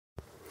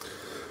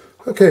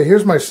Okay,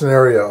 here's my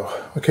scenario.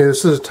 Okay,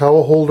 this is a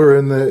towel holder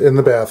in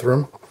the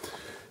bathroom,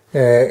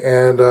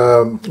 and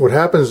what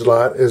happens a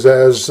lot is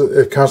as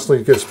it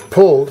constantly gets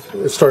pulled,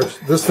 it starts.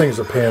 This thing's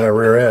a pain in the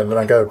rear end, and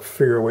I got to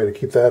figure a way to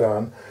keep that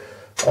on.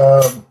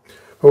 But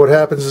what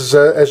happens is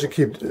as you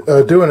keep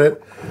doing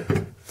it,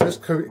 this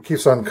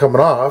keeps on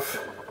coming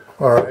off.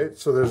 All right,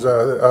 so there's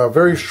a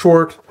very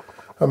short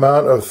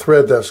amount of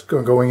thread that's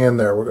going in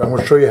there. I'm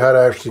going to show you how to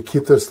actually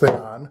keep this thing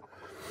on,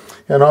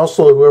 and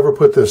also whoever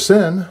put this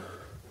in.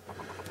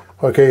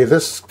 Okay,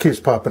 this keeps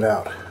popping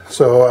out.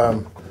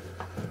 So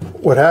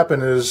what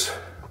happened is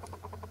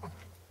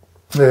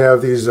they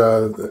have these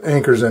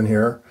anchors in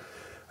here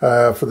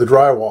for the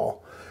drywall.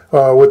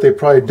 What they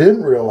probably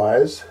didn't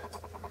realize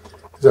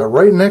is that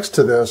right next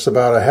to this,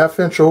 about a ½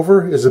 inch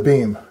over, is a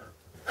beam.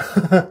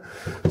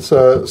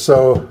 so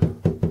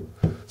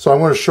I'm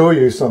going to show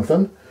you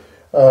something.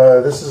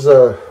 This is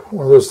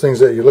one of those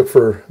things that you look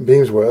for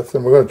beams with,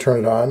 and we're going to turn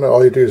it on.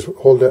 All you do is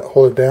hold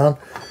it down.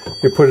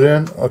 You put it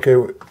in.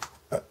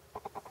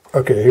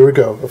 Okay, here we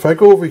go. If I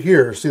go over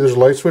here, see there's a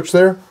light switch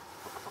there?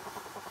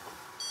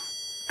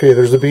 Okay,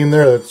 there's a beam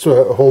there that's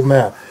holding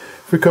that.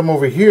 If we come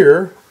over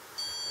here,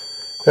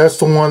 that's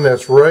the one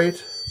that's right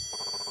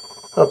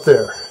up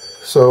there.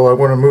 So I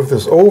want to move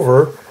this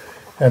over,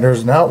 and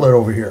there's an outlet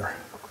over here.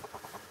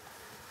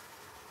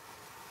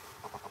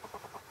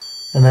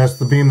 And that's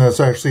the beam that's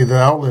actually the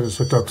outlet is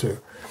hooked up to.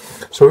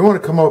 So we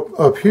want to come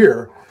up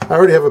here. I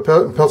already have a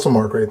pencil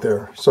mark right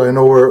there, so I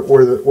know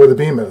where the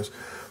beam is.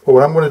 But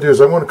what I'm going to do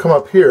is I'm going to come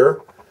up here,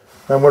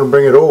 and I'm going to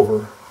bring it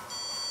over,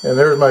 and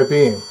there's my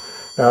beam.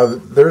 Now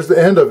there's the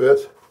end of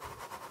it,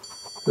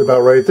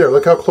 about right there.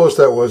 Look how close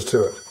that was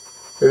to it.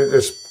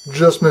 It's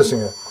just missing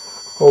it.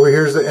 Over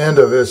here's the end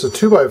of it. It's a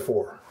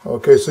 2x4.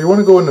 Okay, so you want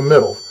to go in the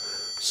middle,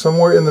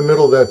 somewhere in the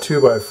middle of that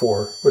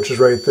 2x4, which is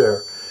right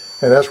there.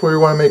 And that's where you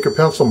want to make your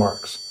pencil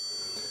marks.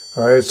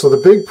 All right, so the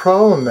big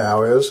problem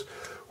now is,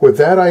 with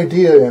that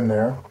idea in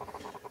there,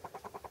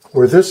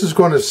 where this is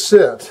going to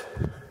sit,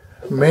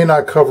 may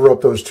not cover up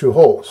those two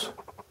holes.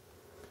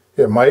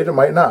 It might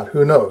not,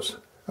 who knows.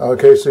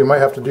 Okay, so you might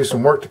have to do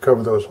some work to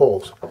cover those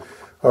holes.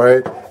 All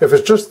right, if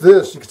it's just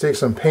this, you can take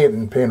some paint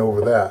and paint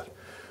over that.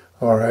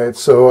 All right,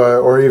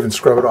 so, or even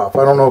scrub it off.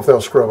 I don't know if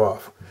they'll scrub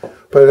off.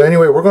 But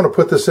anyway, we're going to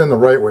put this in the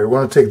right way. We're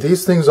going to take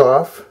these things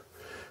off.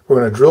 We're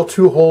going to drill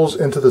 2 holes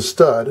into the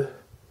stud.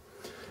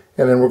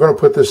 And then we're going to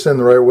put this in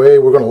the right way.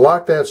 We're going to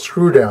lock that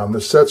screw down, the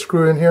set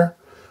screw in here.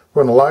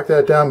 We're going to lock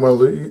that down. I'm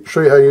going to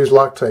show you how to use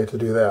Loctite to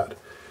do that.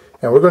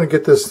 And we're going to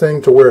get this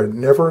thing to where it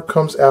never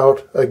comes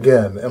out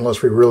again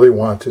unless we really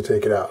want to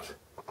take it out.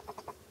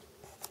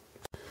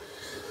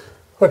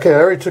 Okay, I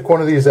already took one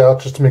of these out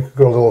just to make it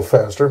go a little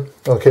faster.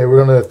 Okay,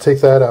 we're going to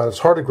take that out. It's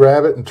hard to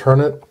grab it and turn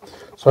it.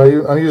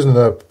 So I'm using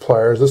the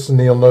pliers. This is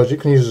needle nose. You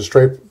can use the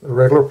straight,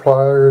 regular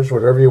pliers,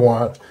 whatever you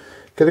want.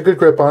 Get a good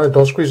grip on it.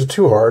 Don't squeeze it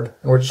too hard.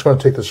 And we're just going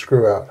to take the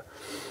screw out.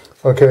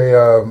 Okay,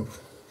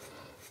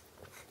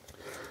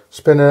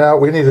 spin it out.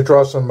 We need to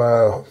draw some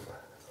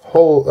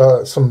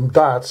some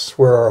dots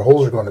where our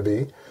holes are going to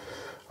be.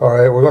 All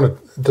right, we're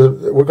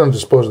going to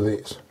dispose of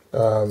these.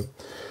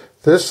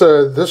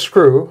 This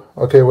screw.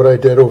 Okay, what I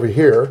did over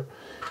here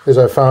is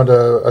I found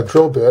a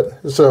drill bit.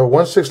 It's a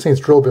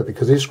 1/16 drill bit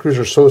because these screws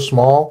are so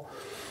small,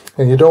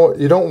 and you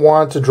don't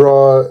want to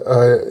draw.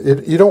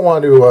 You don't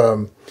want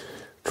to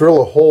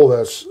drill a hole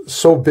that's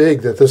so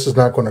big that this is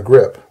not going to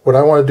grip. What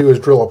I want to do is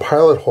drill a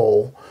pilot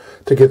hole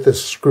to get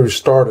this screw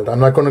started. I'm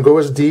not going to go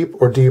as deep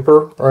or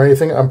deeper or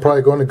anything. I'm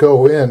probably going to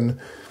go in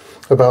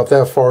about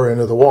that far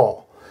into the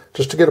wall,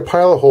 just to get a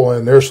pilot hole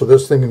in there so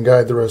this thing can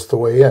guide the rest of the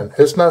way in.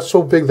 It's not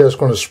so big that it's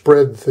going to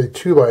spread the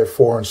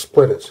 2x4 and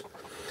split it,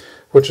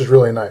 which is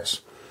really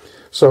nice.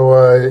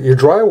 So your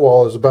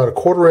drywall is about a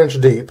 1/4 inch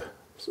deep.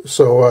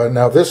 So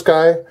now this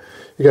guy,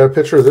 you got a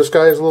picture of this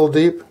guy is a little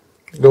deep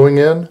going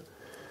in.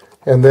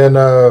 And then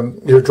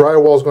your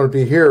drywall is going to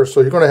be here, so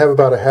you're going to have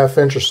about a ½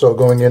 inch or so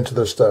going into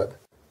the stud.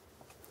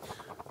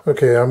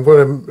 Okay, I'm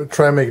going to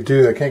try and make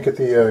do. I can't get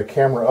the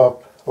camera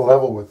up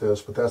level with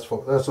this, but that's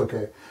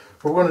okay.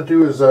 What we're going to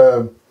do is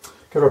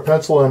get our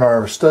pencil in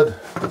our stud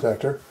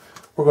detector.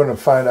 We're going to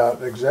find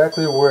out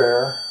exactly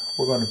where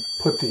we're going to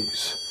put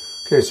these.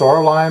 Okay, so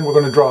our line, we're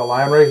going to draw a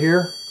line right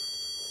here,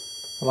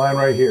 a line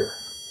right here.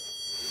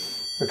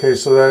 Okay,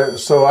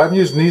 so I'm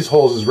using these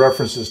holes as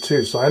references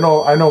too. So I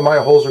know my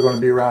holes are going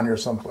to be around here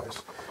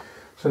someplace.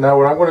 So now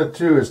what I'm going to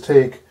do is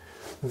take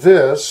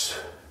this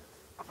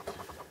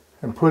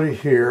and put it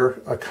here,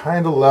 a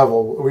kind of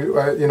level.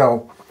 I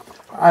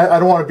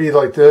don't want to be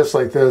like this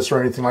or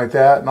anything like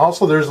that. And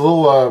also there's a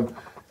little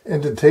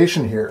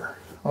indentation here.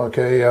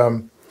 Okay,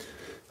 on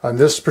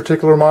this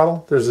particular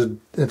model, there's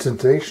an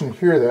indentation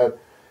here that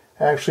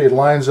actually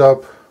lines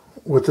up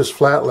with this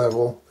flat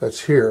level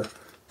that's here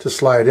to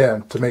slide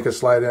in, to make it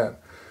slide in.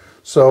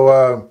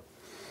 So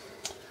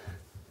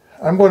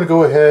I'm going to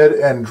go ahead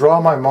and draw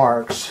my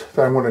marks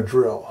that I'm going to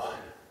drill.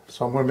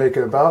 So I'm going to make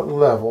it about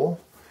level,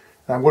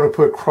 and I'm going to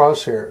put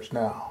crosshairs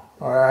now.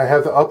 All right, I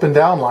have the up and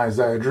down lines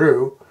that I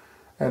drew,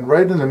 and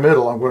right in the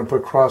middle I'm going to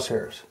put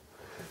crosshairs.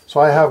 So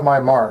I have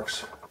my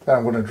marks. that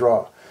I'm going to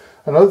draw.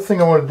 Another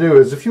thing I want to do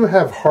is, if you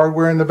have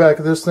hardware in the back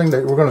of this thing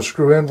that we're going to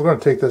screw in, we're going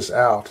to take this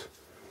out.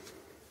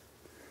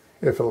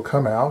 If it'll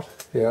come out,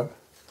 yeah.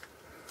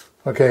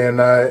 Okay, and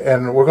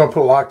we're going to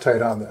put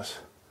Loctite on this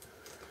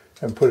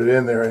and put it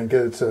in there and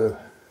get it to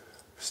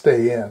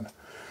stay in.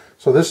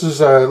 So this is,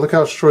 look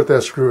how short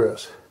that screw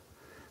is.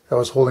 That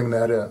was holding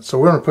that in. So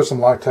we're going to put some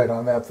Loctite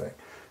on that thing.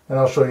 And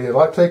I'll show you,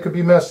 Loctite could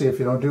be messy if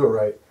you don't do it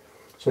right.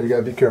 So you got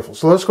to be careful.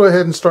 So let's go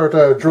ahead and start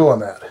drilling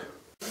that.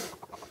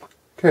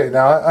 Okay,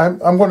 now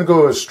I'm going to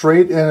go as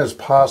straight in as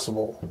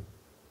possible,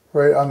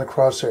 right on the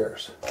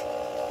crosshairs.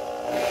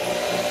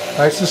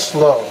 Nice and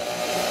slow.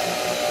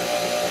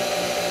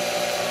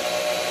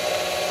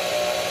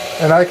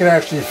 And I can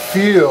actually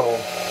feel,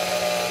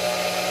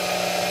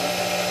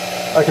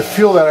 I can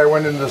feel that I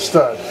went into the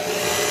stud.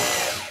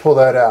 Pull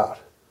that out.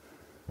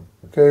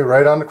 Okay,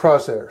 right on the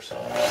crosshairs.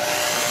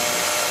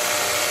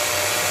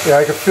 Yeah,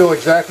 I can feel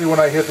exactly when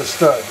I hit the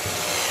stud.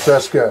 So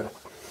that's good.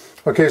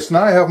 Okay, so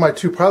now I have my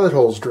 2 pilot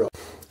holes drilled.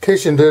 In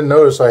case you didn't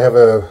notice, I have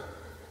a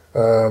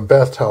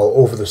bath towel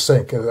over the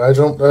sink. I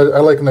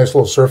like a nice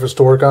little surface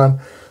to work on.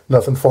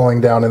 Nothing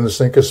falling down in the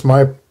sink. It's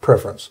my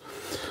preference.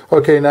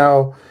 Okay,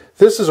 now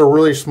this is a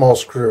really small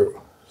screw.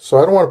 So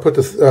I don't want to put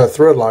the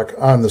thread lock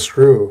on the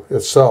screw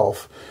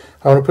itself.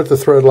 I want to put the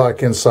thread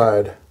lock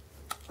inside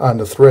on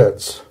the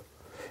threads.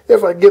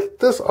 If I get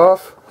this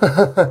off,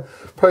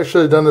 probably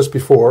should have done this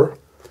before.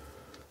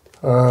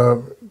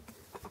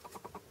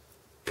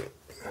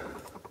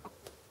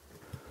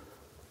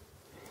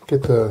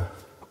 Get the,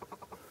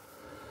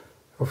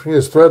 don't forget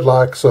it's thread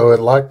lock, so it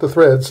locked the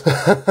threads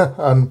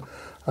on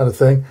the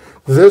thing.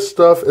 This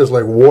stuff is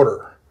like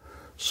water.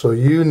 So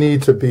you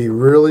need to be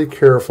really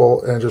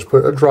careful and just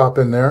put a drop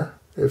in there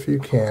if you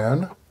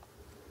can.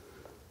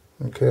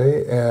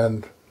 Okay,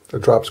 and the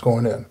drop's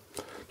going in.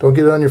 Don't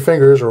get it on your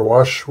fingers or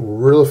wash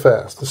real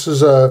fast. This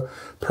is a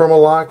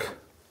Permalock.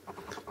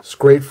 It's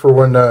great for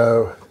when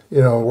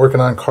you know,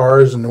 working on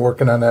cars and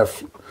working on that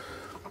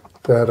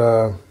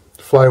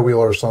flywheel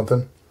or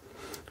something.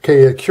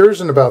 Okay, it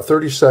cures in about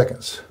 30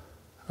 seconds.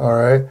 All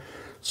right,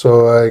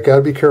 so I got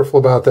to be careful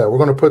about that. We're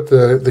going to put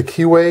the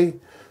keyway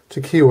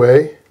to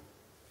keyway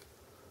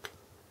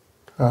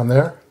on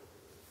there,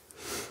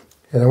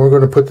 and then we're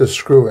going to put this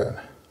screw in.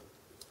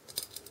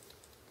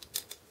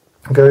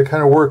 I've got to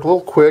kind of work a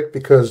little quick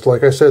because,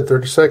 like I said,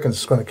 30 seconds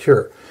is going to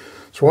cure.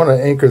 So I want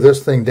to anchor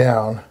this thing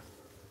down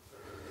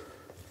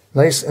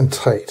nice and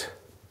tight.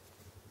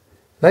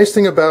 Nice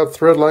thing about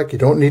thread lock, you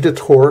don't need to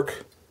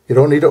torque, you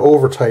don't need to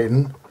over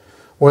tighten.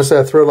 Once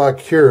that thread lock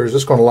cures,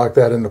 it's going to lock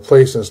that into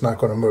place and it's not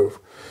going to move.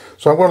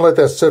 So I'm going to let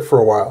that sit for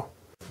a while.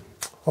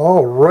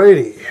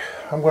 Alrighty,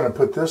 I'm going to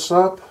put this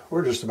up.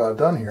 We're just about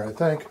done here, I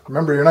think.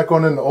 Remember, you're not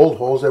going into old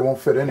holes, they won't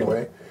fit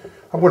anyway.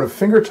 I'm going to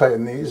finger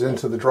tighten these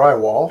into the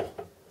drywall.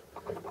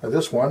 Now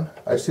this one,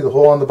 I see the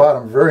hole on the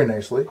bottom very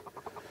nicely.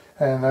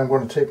 And I'm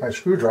going to take my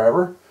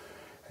screwdriver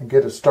and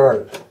get it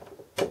started.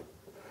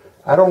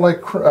 I don't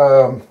like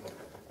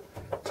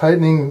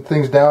tightening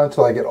things down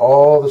until I get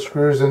all the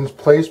screws in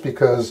place,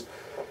 because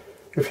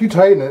if you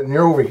tighten it and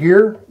you're over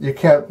here, you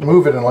can't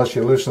move it unless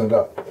you loosen it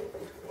up.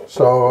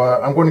 So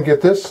I'm going to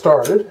get this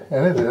started,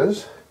 and it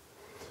is.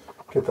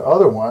 Get the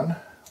other one.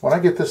 When I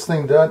get this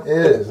thing done, it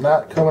is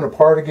not coming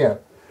apart again.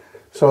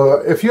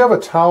 So if you have a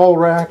towel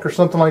rack or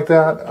something like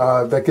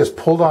that that gets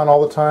pulled on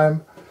all the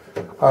time,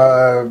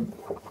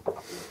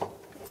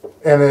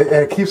 and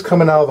it keeps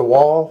coming out of the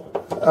wall,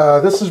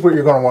 this is what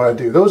you're going to want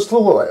to do. Those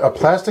little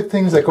plastic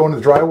things that go into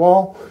the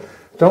drywall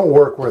don't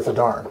work worth a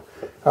darn.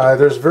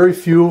 There's very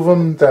few of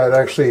them that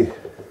actually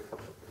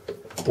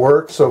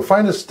work. So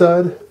find a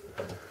stud,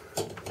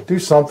 do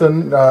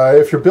something.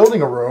 If you're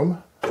building a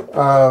room,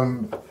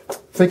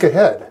 think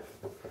ahead.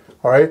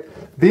 All right,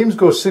 beams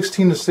go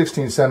 16 to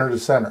 16 center to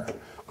center.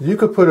 You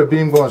could put a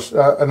beam going,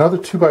 another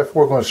 2x4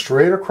 going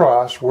straight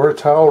across where a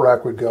towel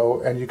rack would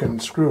go, and you can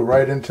screw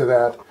right into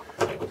that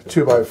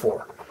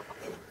 2x4.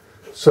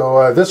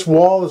 So this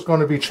wall is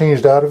going to be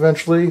changed out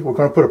eventually. We're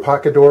going to put a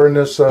pocket door in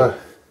this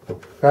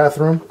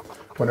bathroom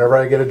whenever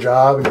I get a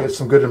job and get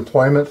some good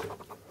employment.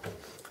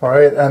 All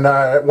right, and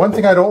one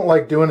thing I don't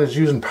like doing is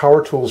using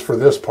power tools for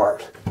this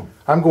part.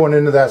 I'm going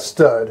into that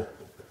stud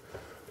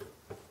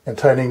and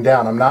tightening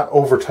down. I'm not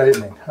over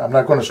tightening. I'm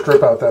not going to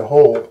strip out that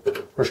hole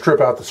or strip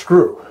out the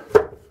screw.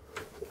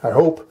 I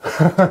hope.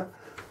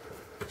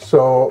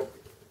 So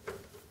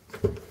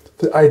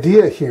the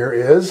idea here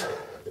is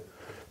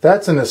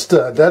that's in a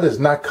stud. That is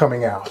not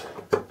coming out.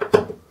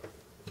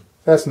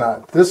 That's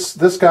not.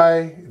 This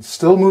guy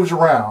still moves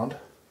around,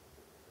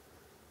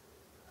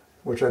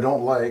 which I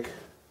don't like.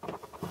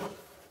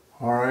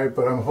 All right,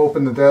 but I'm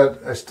hoping that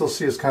I still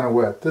see it's kind of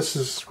wet. This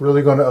is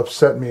really going to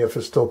upset me if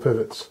it still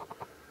pivots.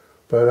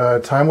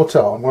 But time will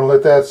tell. I'm going to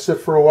let that sit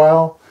for a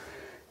while,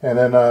 and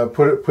then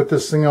put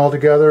this thing all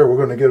together. We're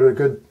going to give it a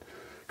good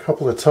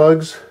couple of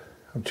tugs.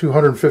 I'm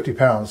 250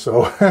 pounds,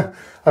 so I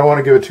don't want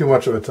to give it too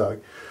much of a tug.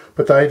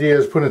 But the idea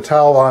is putting a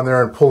towel on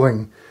there and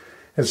pulling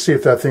and see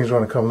if that thing's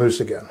going to come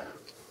loose again.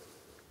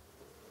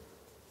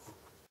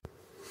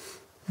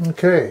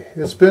 Okay,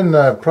 it's been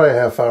probably a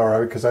half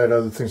hour because I had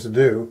other things to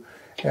do,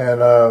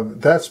 and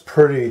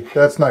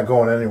that's not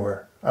going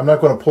anywhere. I'm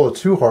not going to pull it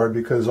too hard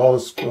because all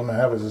it's going to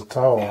have is a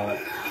towel on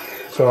it.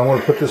 So I'm going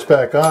to put this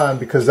back on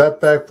because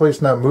that back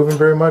plate's not moving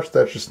very much.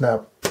 That should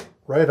snap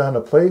right onto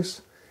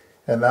place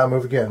and not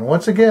move again.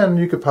 Once again,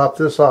 you could pop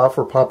this off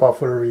or pop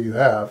off whatever you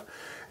have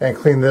and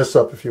clean this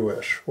up if you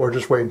wish, or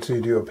just wait until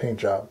you do a paint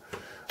job.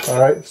 All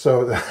right,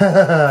 so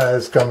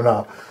it's coming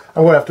off.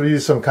 I'm going to have to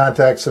use some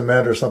contact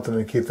cement or something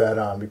to keep that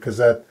on because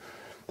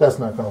that's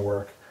not going to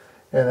work.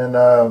 And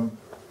then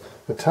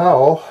the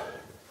towel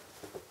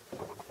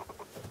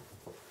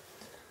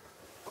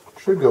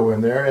should go in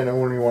there, and then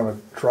when you want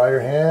to dry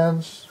your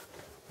hands,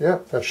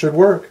 yep, that should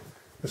work.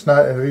 It's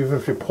not, and even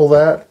if you pull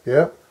that,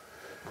 yep.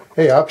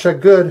 Hey,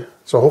 object good.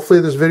 So hopefully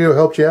this video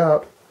helped you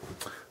out.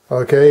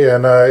 Okay,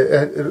 and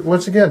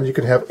once again, you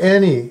can have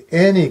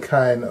any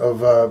kind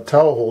of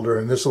towel holder,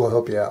 and this will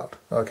help you out.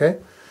 Okay,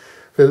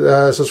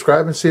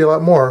 subscribe and see a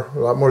lot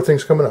more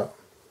things coming up.